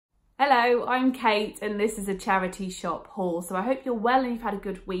Hello, I'm Kate and this is a charity shop haul. So I hope you're well and you've had a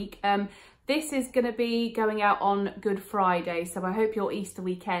good week. This is going to be going out on Good Friday, so I hope your Easter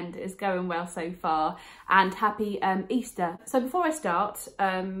weekend is going well so far, and happy Easter. So before I start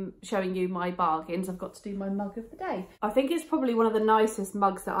showing you my bargains, I've got to do my mug of the day. I think it's probably one of the nicest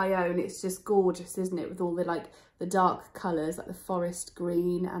mugs that I own. It's just gorgeous, isn't it, with all the dark colours like the forest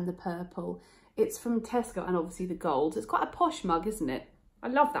green and the purple. It's from Tesco and obviously the gold. It's quite a posh mug, isn't it? I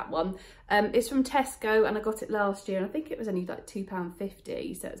love that one. It's from Tesco and I got it last year and I think it was only like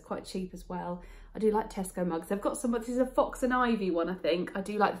 £2.50, so it's quite cheap as well. I do like Tesco mugs. They've got some, this is a Fox and Ivy one, I think. I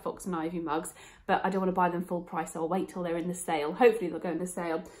do like the Fox and Ivy mugs, but I don't want to buy them full price, so I'll wait till they're in the sale. Hopefully they'll go in the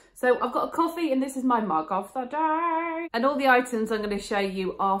sale. So I've got a coffee and this is my mug of the day. And all the items I'm going to show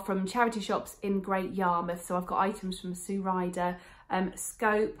you are from charity shops in Great Yarmouth. So I've got items from Sue Ryder,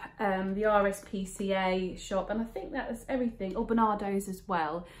 Scope, the RSPCA shop, and I think that's everything, or Bernardo's as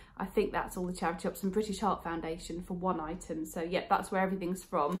well. I think that's all the charity shops, and British Heart Foundation for one item. So yeah, that's where everything's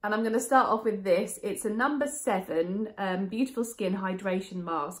from. And I'm going to start off with this. It's a number 7 Beautiful Skin Hydration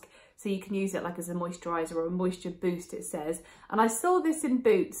Mask. So you can use it like as a moisturiser or a moisture boost, it says. And I saw this in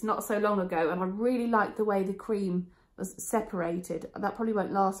Boots not so long ago, and I really liked the way the cream was separated. That probably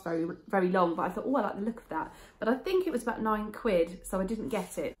won't last very long, but I thought, oh, I like the look of that. But I think it was about £9, so I didn't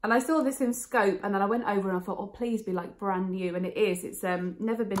get it. And I saw this in Scope, and then I went over and I thought, oh, please be like brand new. And it is. It's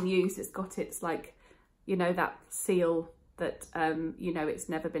never been used. It's got its like, you know, that seal that you know, it's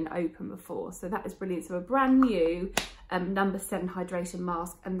never been open before. So that is brilliant. So a brand new number 7 hydration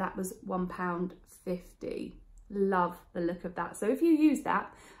mask, and that was £1.50. Love the look of that. So if you use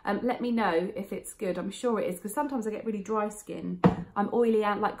that, let me know if it's good. I'm sure it is, because sometimes I get really dry skin. I'm oily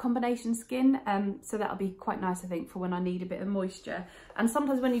and like combination skin, so that'll be quite nice, I think, for when I need a bit of moisture. And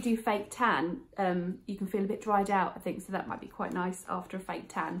sometimes when you do fake tan, you can feel a bit dried out, I think, so that might be quite nice after a fake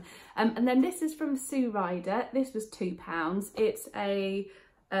tan. And then this is from Sue Ryder. This was £2. It's a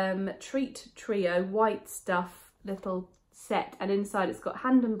Treat Trio white stuff little set, and inside it's got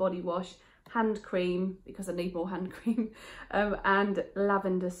hand and body wash, hand cream, because I need more hand cream, and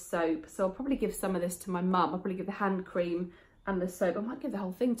lavender soap. So I'll probably give some of this to my mum. I'll probably give the hand cream and the soap. I might give the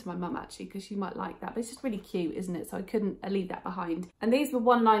whole thing to my mum actually, because she might like that. But it's just really cute, isn't it? So I couldn't leave that behind. And these were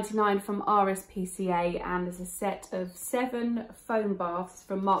 £1.99 from RSPCA, and there's a set of 7 foam baths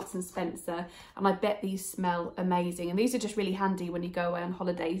from Marks and Spencer, and I bet these smell amazing. And these are just really handy when you go away on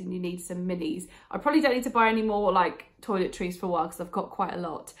holidays and you need some minis. I probably don't need to buy any more like toiletries for a while, because I've got quite a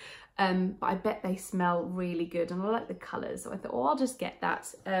lot. But I bet they smell really good, and I like the colours, so I thought, oh, I'll just get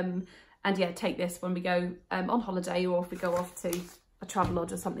that. And yeah, take this when we go on holiday, or if we go off to a travel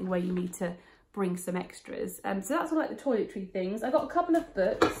lodge or something where you need to bring some extras. So that's all like the toiletry things. I got a couple of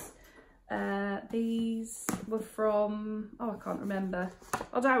books. These were from, oh, I can't remember.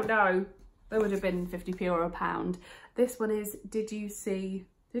 I don't know. They would have been 50p or £1. This one is Did You See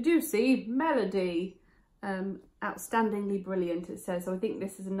Melody? Outstandingly brilliant, it says. So I think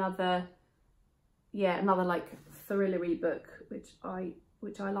this is another like thrillery book, which I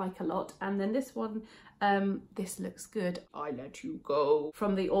like a lot. And then this one, this looks good, I Let You Go,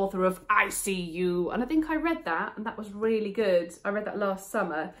 from the author of I See You, and I think I read that, and that was really good. I read that last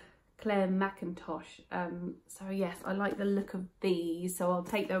summer, Claire McIntosh. So yes, I like the look of these, so I'll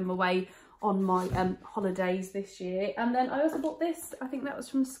take them away on my holidays this year. And then I also bought this, I think that was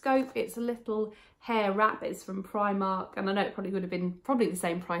from Scope. It's a little hair wrap. It's from Primark, and I know it probably would have been the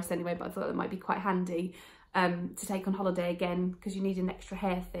same price anyway, but I thought it might be quite handy to take on holiday again, because you need an extra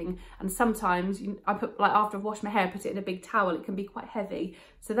hair thing. And sometimes I put, like, after I've washed my hair, I put it in a big towel. It can be quite heavy,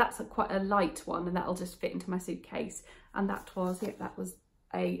 so that's quite a light one, and that'll just fit into my suitcase. And that was, yeah, that was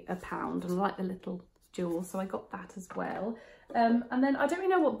a £1, and I like the little jewel, so I got that as well. And then I don't really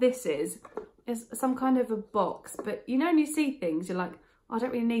know what this is. It's some kind of a box, but you know, when you see things, you're like, oh, I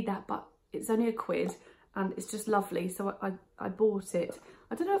don't really need that, but it's only £1 and it's just lovely, so I bought it.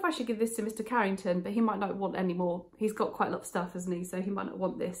 I don't know if I should give this to Mr. Carrington, but he might not want any more. He's got quite a lot of stuff, hasn't he? So he might not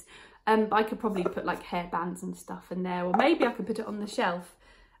want this. But I could probably put like hairbands and stuff in there, or maybe I could put it on the shelf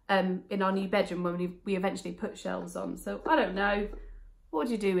in our new bedroom when we eventually put shelves on. So I don't know. What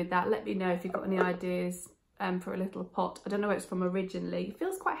would you do with that? Let me know if you've got any ideas for a little pot. I don't know where it's from originally. It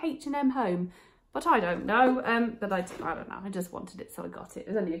feels quite H&M home, but I don't know. But I don't know. I just wanted it, so I got it. It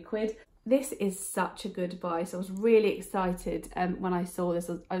was only £1. This is such a good buy, so I was really excited when I saw this.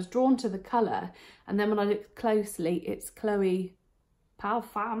 I was drawn to the colour, and then when I looked closely, it's Chloe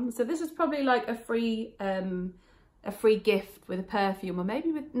Parfum. So this is probably like a free gift with a perfume, or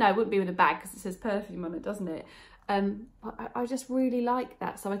maybe with, no, it wouldn't be with a bag because it says perfume on it, doesn't it? I just really like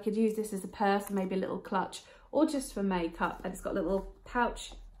that, so I could use this as a purse, maybe a little clutch, or just for makeup. And it's got a little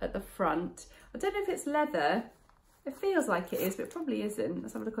pouch at the front. I don't know if it's leather. It feels like it is, but it probably isn't.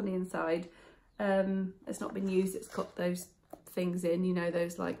 Let's have a look on the inside. It's not been used. It's got those things in, you know,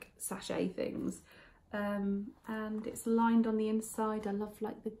 those like sachet things. And it's lined on the inside. I love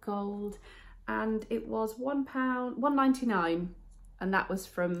like the gold. And it was £1, £1.99, and that was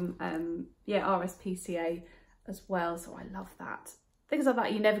from yeah, RSPCA as well. So I love that. Things like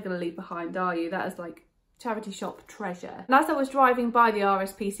that you're never going to leave behind, are you? That is like charity shop treasure. And as I was driving by the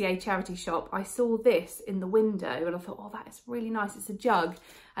RSPCA charity shop, I saw this in the window and I thought, oh, that is really nice. It's a jug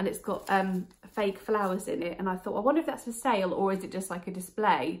and it's got fake flowers in it. And I thought, I wonder if that's for sale or is it just like a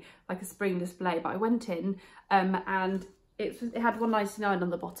display, like a spring display. But I went in and it had £1.99 on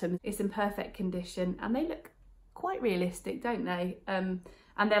the bottom. It's in perfect condition and they look quite realistic, don't they? And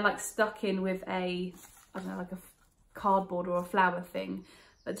they're like stuck in with a, I don't know, like a cardboard or a flower thing.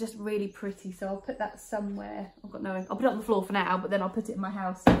 But just really pretty, so I'll put that somewhere. I'll put it on the floor for now, but then I'll put it in my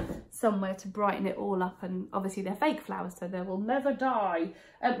house somewhere to brighten it all up. And obviously they're fake flowers, so they will never die.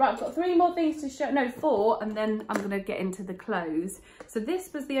 Right, I've got 3 more things to show, no 4, and then I'm gonna get into the clothes. So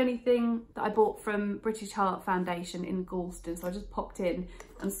this was the only thing that I bought from British Heart Foundation in Galston. So I just popped in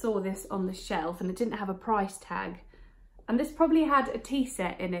and saw this on the shelf and it didn't have a price tag. And this probably had a tea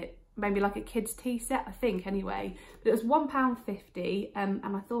set in it, maybe like a kid's tea set, I think, anyway. But it was £1.50 and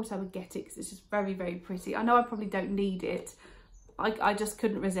I thought I would get it because it's just very, very pretty. I know I probably don't need it. I just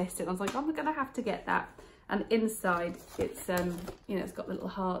couldn't resist it. I was like, I'm gonna have to get that. And inside it's, you know, it's got little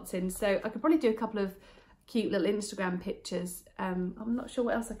hearts in. So I could probably do a couple of cute little Instagram pictures. I'm not sure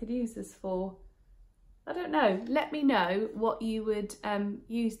what else I could use this for. I don't know. Let me know what you would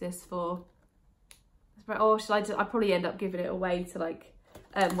use this for. Or should I just, I'd probably end up giving it away to like,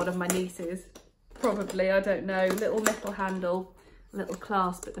 one of my nieces, probably, I don't know. Little metal handle, little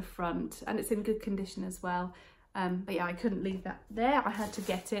clasp at the front, and it's in good condition as well. But yeah, I couldn't leave that there. I had to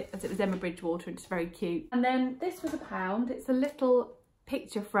get it as it was Emma Bridgewater and it's very cute. And then this was £1. It's a little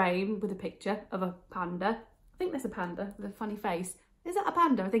picture frame with a picture of a panda. I think there's a panda with a funny face. Is that a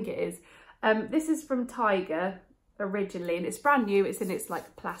panda? I think it is. This is from Tiger originally and it's brand new. It's in its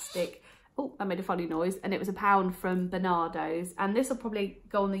like plastic. Oh, I made a funny noise. And it was £1 from Bernardo's. And this will probably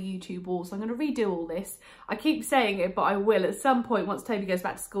go on the YouTube wall. So I'm going to redo all this. I keep saying it, but I will at some point once Toby goes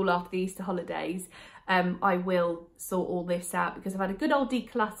back to school after the Easter holidays. I will sort all this out because I've had a good old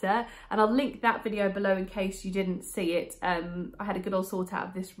declutter and I'll link that video below in case you didn't see it. I had a good old sort out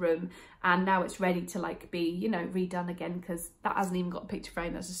of this room and now it's ready to like be, you know, redone again because that hasn't even got a picture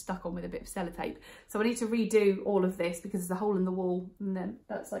frame, that's just stuck on with a bit of sellotape. So I need to redo all of this because there's a hole in the wall and then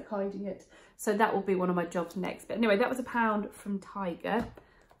that's like hiding it. So that will be one of my jobs next. But anyway, that was £1 from Tiger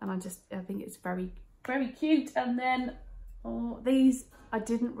and I think it's very, very cute. And then these I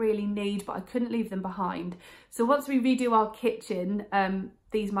didn't really need, but I couldn't leave them behind. So once we redo our kitchen,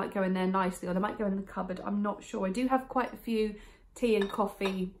 these might go in there nicely or they might go in the cupboard. I'm not sure. I do have quite a few tea and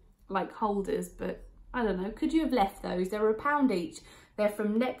coffee like holders, but I don't know. Could you have left those? They were £1 each. They're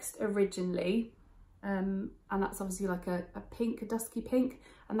from Next originally. And that's obviously like a pink, a dusky pink,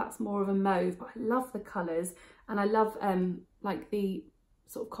 and that's more of a mauve, but I love the colours and I love like the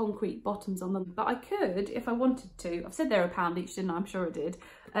sort of concrete bottoms on them. But I could, if I wanted to, I've said they're £1 each, didn't I? I'm sure I did.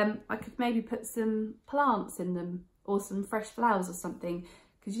 I could maybe put some plants in them or some fresh flowers or something,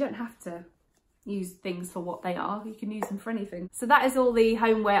 because you don't have to use things for what they are. You can use them for anything. So that is all the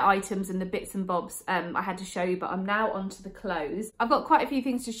homeware items and the bits and bobs I had to show you, but I'm now onto the clothes. I've got quite a few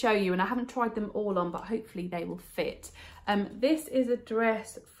things to show you and I haven't tried them all on, but hopefully they will fit. This is a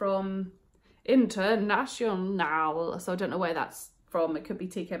dress from International, so I don't know where that's from. It could be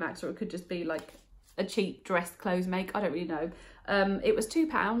TK Maxx or it could just be like a cheap dress clothes make. I don't really know. It was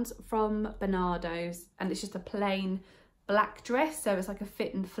 £2 from Bernardo's and it's just a plain black dress, so it's like a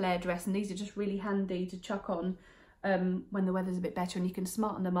fit and flare dress, and these are just really handy to chuck on when the weather's a bit better and you can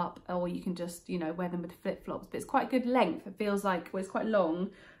smarten them up, or you can just, you know, wear them with flip-flops. But it's quite good length. It feels like, well, it's quite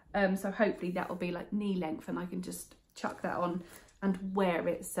long, so hopefully that will be like knee length and I can just chuck that on and wear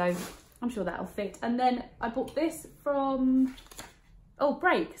it, so I'm sure that'll fit. And then I bought this from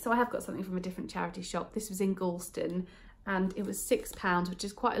Break. So I have got something from a different charity shop. This was in Galston and it was £6, which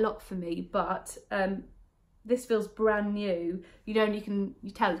is quite a lot for me, but this feels brand new. You know, and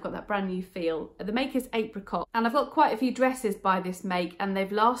you tell it's got that brand new feel. The make is Apricot, and I've got quite a few dresses by this make and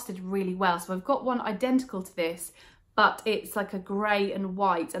they've lasted really well. So I've got one identical to this, but it's like a grey and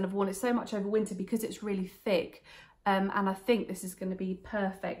white, and I've worn it so much over winter because it's really thick. And I think this is going to be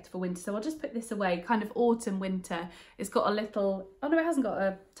perfect for winter. So I'll just put this away, kind of autumn winter. It's got a little, oh no, it hasn't got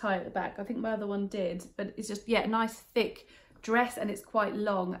a tie at the back. I think my other one did, but it's just, yeah, a nice thick dress and it's quite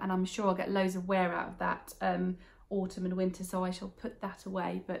long, and I'm sure I'll get loads of wear out of that autumn and winter, so I shall put that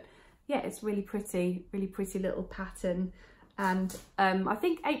away. But yeah, it's really pretty little pattern. And I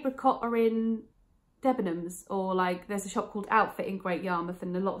think apricot are in Debenhams, or like there's a shop called Outfit in Great Yarmouth,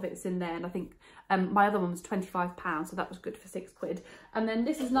 and a lot of it's in there. And I think my other one was £25, so that was good for £6. And then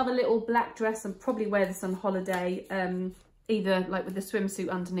this is another little black dress. I'll probably wear this on holiday, either like with the swimsuit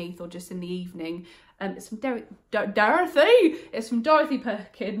underneath or just in the evening. It's from Dorothy. It's from Dorothy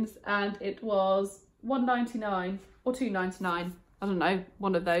Perkins, and it was £1.99 or £2.99. I don't know,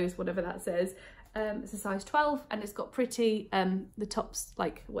 one of those, whatever that says. It's a size 12, and it's got pretty, the top's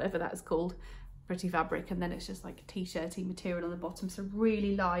like whatever that is called, pretty fabric, and then it's just like a t-shirty material on the bottom, so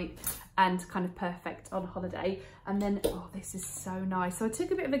really light and kind of perfect on holiday. And then, oh, this is so nice. So I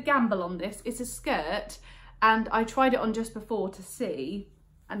took a bit of a gamble on this. It's a skirt, and I tried it on just before to see,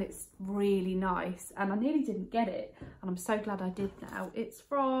 and it's really nice, and I nearly didn't get it, and I'm so glad I did now. It's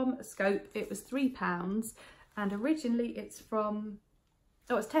from Scope. It was £3, and originally it's from,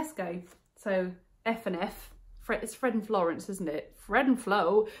 oh, it's Tesco, so F&F. It's Fred and Florence, isn't it? Fred and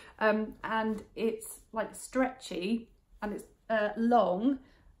Flo. And it's like stretchy, and it's long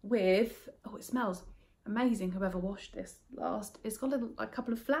with, oh, it smells amazing. Whoever washed this last, it's got a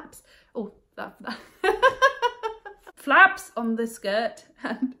couple of flaps. Oh, that. Flaps on the skirt,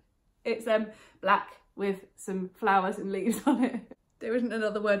 and it's black with some flowers and leaves on it. There isn't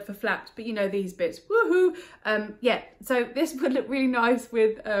another word for flaps, but you know these bits. Woohoo! Yeah, so this would look really nice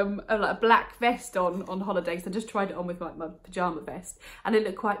with like a black vest on holiday. So I just tried it on with like my pyjama vest, and it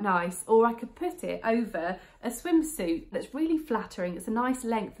looked quite nice. Or I could put it over a swimsuit that's really flattering. It's a nice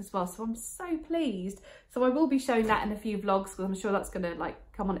length as well, so I'm so pleased. So I will be showing that in a few vlogs, because I'm sure that's going to like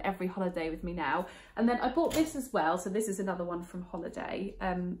come on every holiday with me now. And then I bought this as well. So this is another one from holiday.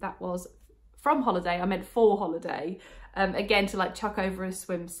 That was from holiday, I meant for holiday. Again, to like chuck over a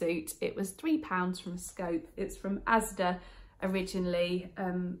swimsuit. It was £3 from Scope. It's from Asda originally.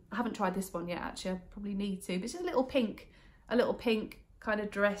 I haven't tried this one yet, actually. I probably need to. But it's just a little pink kind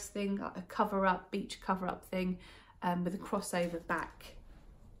of dress thing, like a cover-up, beach cover-up thing, with a crossover back.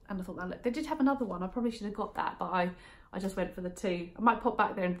 And I thought that looked, they did have another one. I probably should have got that, but I just went for the two. I might pop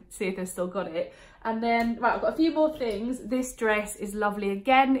back there and see if they've still got it. And then, right, I've got a few more things. This dress is lovely.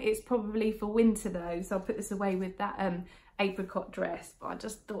 Again, it's probably for winter though, so I'll put this away with that apricot dress. But I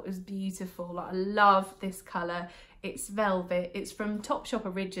just thought it was beautiful. Like, I love this colour. It's velvet. It's from Topshop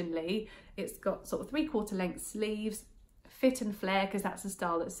originally. It's got sort of 3/4 length sleeves, fit and flare, because that's the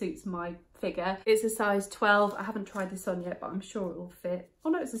style that suits my figure. It's a size 12. I haven't tried this on yet, but I'm sure it will fit. Oh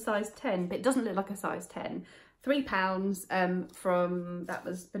no, it's a size 10, but it doesn't look like a size 10. £3 from, that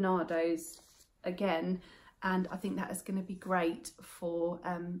was Bernardo's again, and I think that is going to be great for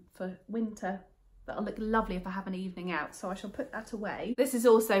winter. That'll look lovely if I have an evening out, so I shall put that away. This is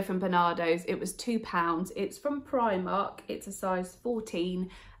also from Bernardo's. It was £2. It's from Primark. It's a size 14,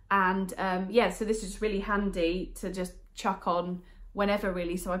 and yeah, so this is really handy to just chuck on whenever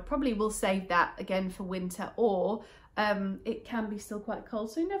really. So I probably will save that again for winter, or it can be still quite cold,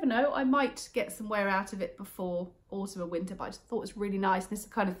 so you never know. I might get some wear out of it before autumn or winter, but I just thought it was really nice. This is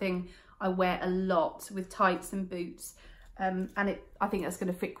the kind of thing I wear a lot with tights and boots, and I think that's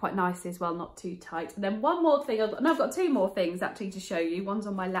going to fit quite nicely as well, not too tight. And then one more thing, I've got two more things actually to show you. One's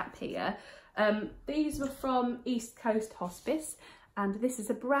on my lap here. These were from East Coast Hospice, and this is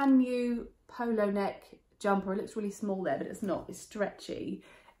a brand new polo neck jumper. It looks really small there, but it's not. It's stretchy.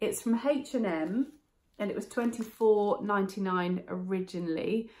 It's from H&M. And it was £24.99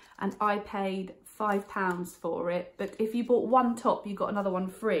 originally, and I paid £5 for it. But if you bought one top, you got another one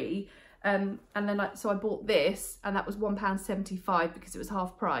free. And then so I bought this, and that was £1.75 because it was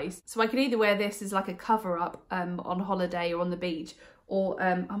half price. So I could either wear this as like a cover up on holiday or on the beach, or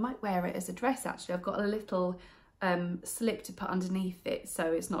I might wear it as a dress actually. I've got a little slip to put underneath it,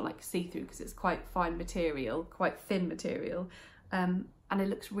 so it's not like see-through, because it's quite fine material, quite thin material. And it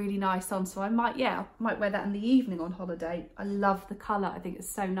looks really nice on, so I might wear that in the evening on holiday. I love the colour, I think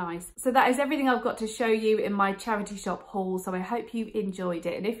it's so nice. So that is everything I've got to show you in my charity shop haul, so I hope you enjoyed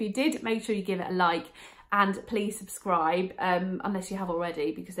it. And if you did, make sure you give it a like, and please subscribe, unless you have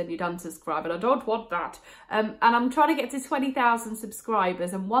already, because then you'd unsubscribe, and I don't want that. And I'm trying to get to 20,000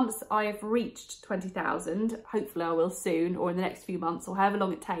 subscribers, and once I have reached 20,000, hopefully I will soon, or in the next few months, or however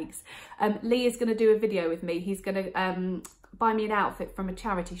long it takes, Lee is going to do a video with me. He's going to buy me an outfit from a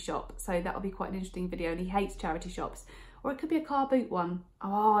charity shop, so that'll be quite an interesting video, and he hates charity shops. Or it could be a car boot one.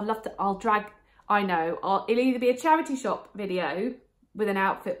 Oh, I'd love to. It'll either be a charity shop video with an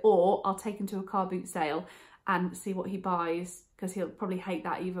outfit, or I'll take him to a car boot sale and see what he buys, because he'll probably hate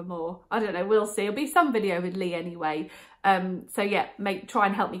that even more. I don't know, we'll see. It'll be some video with Lee anyway. So yeah, try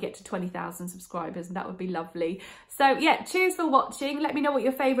and help me get to 20,000 subscribers, and that would be lovely. So yeah, cheers for watching. Let me know what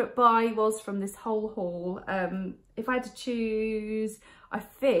your favourite buy was from this whole haul. If I had to choose, I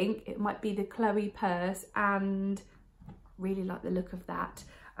think it might be the Chloe purse, and really like the look of that.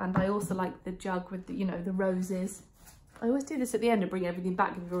 And I also like the jug with the, you know, the roses. I always do this at the end and bring everything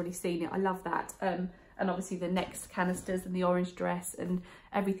back if you've already seen it. I love that. And obviously the next canisters and the orange dress and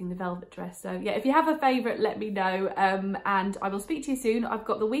everything, the velvet dress. So yeah, if you have a favourite, let me know. And I will speak to you soon. I've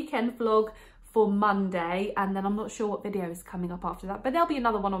got the weekend vlog for Monday, and then I'm not sure what video is coming up after that, but there'll be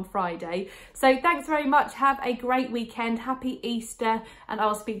another one on Friday. So thanks very much. Have a great weekend. Happy Easter, and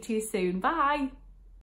I'll speak to you soon. Bye.